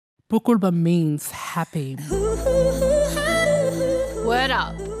Pukulba means happy. Word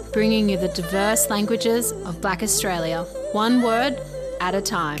Up, bringing you the diverse languages of Black Australia, one word at a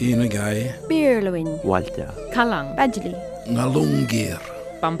time. Kinagay, Birluin, Walter, Kalang, Badjali, Ngalungir,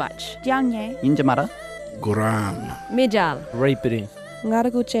 Bambach, Jiangye, Injamara, Guram, Mijal, Rapiri,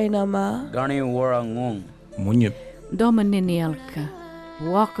 Ngaraguche Nama, Gani Warangong, Munyip, Domaninialka,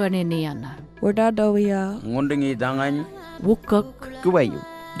 Wakaniniana, Wardadowia, Ngundingi Dangan, Wukuk, Kuwayu,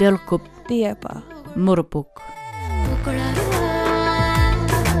 Delkup, Diepa, Murupuk.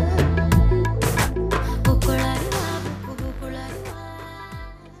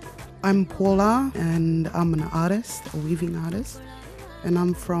 I'm Paula and I'm an artist, a weaving artist, and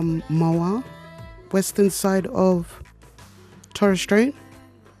I'm from Moa, western side of Torres Strait.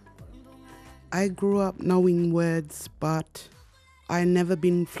 I grew up knowing words, but I never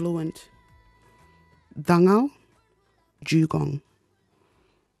been fluent. Dangao, Jugong.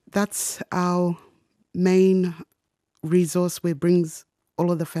 That's our main resource where it brings all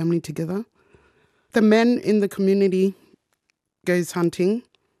of the family together. The men in the community goes hunting,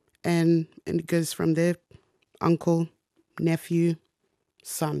 and it goes from there, uncle, nephew,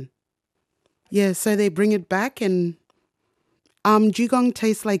 son. Yeah, so they bring it back, and Jugong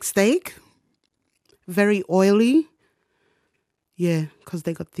tastes like steak, very oily. Yeah, because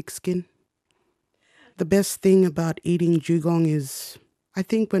they got thick skin. The best thing about eating Jugong is, I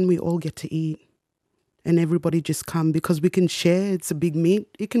think when we all get to eat and everybody just come, because we can share, it's a big meat,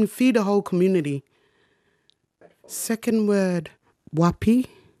 it can feed a whole community. Second word, wapi.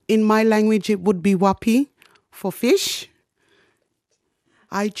 In my language, it would be wapi for fish.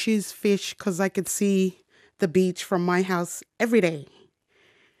 I choose fish because I could see the beach from my house every day.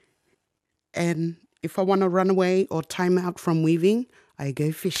 And if I want to run away or time out from weaving, I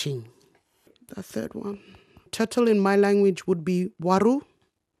go fishing. The third one. Turtle in my language would be waru.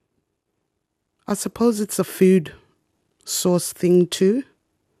 I suppose it's a food source thing too.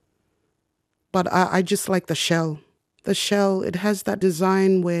 But I just like the shell. The shell, it has that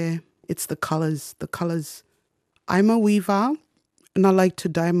design where it's the colors. I'm a weaver and I like to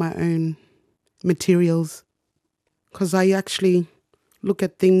dye my own materials because I actually look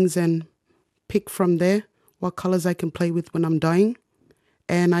at things and pick from there what colors I can play with when I'm dyeing.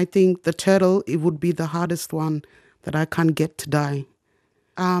 And I think the turtle, it would be the hardest one that I can't get to dye.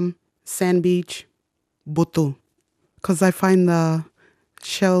 Sand beach, butu, because I find the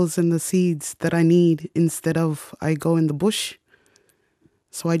shells and the seeds that I need instead of I go in the bush.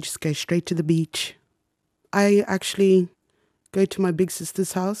 So I just go straight to the beach. I actually go to my big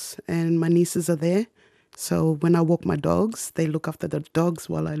sister's house and my nieces are there. So when I walk my dogs, they look after the dogs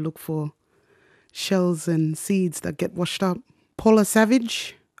while I look for shells and seeds that get washed up. Paula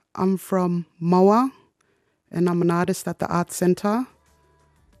Savage, I'm from Moa and I'm an artist at the Art Centre.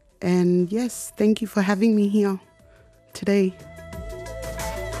 And yes, thank you for having me here today.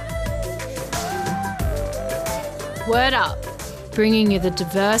 Word Up, bringing you the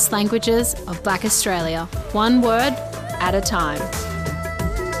diverse languages of Black Australia, one word at a time.